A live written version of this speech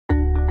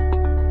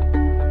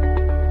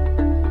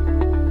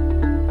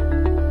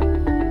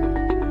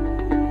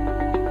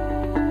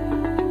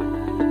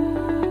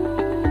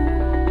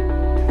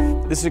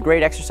This is a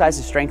great exercise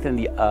to strengthen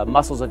the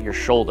muscles of your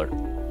shoulder.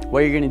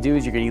 What you're going to do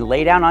is you're going to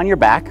lay down on your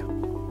back.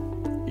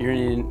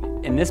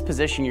 In this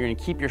position, you're going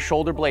to keep your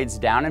shoulder blades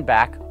down and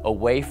back,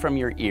 away from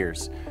your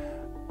ears.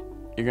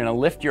 You're going to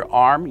lift your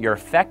arm, your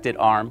affected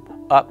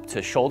arm, up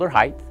to shoulder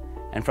height.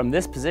 And from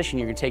this position,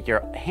 you're going to take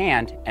your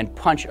hand and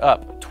punch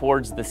up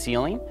towards the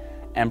ceiling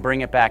and bring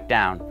it back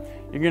down.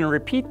 You're going to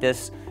repeat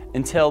this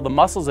until the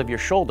muscles of your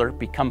shoulder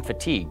become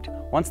fatigued.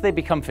 Once they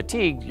become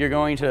fatigued, you're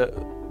going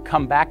to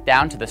come back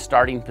down to the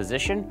starting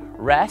position,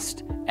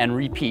 rest, and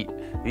repeat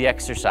the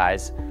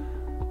exercise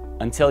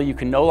until you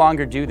can no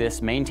longer do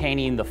this,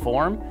 maintaining the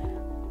form,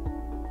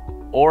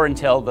 or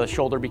until the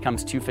shoulder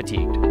becomes too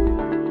fatigued.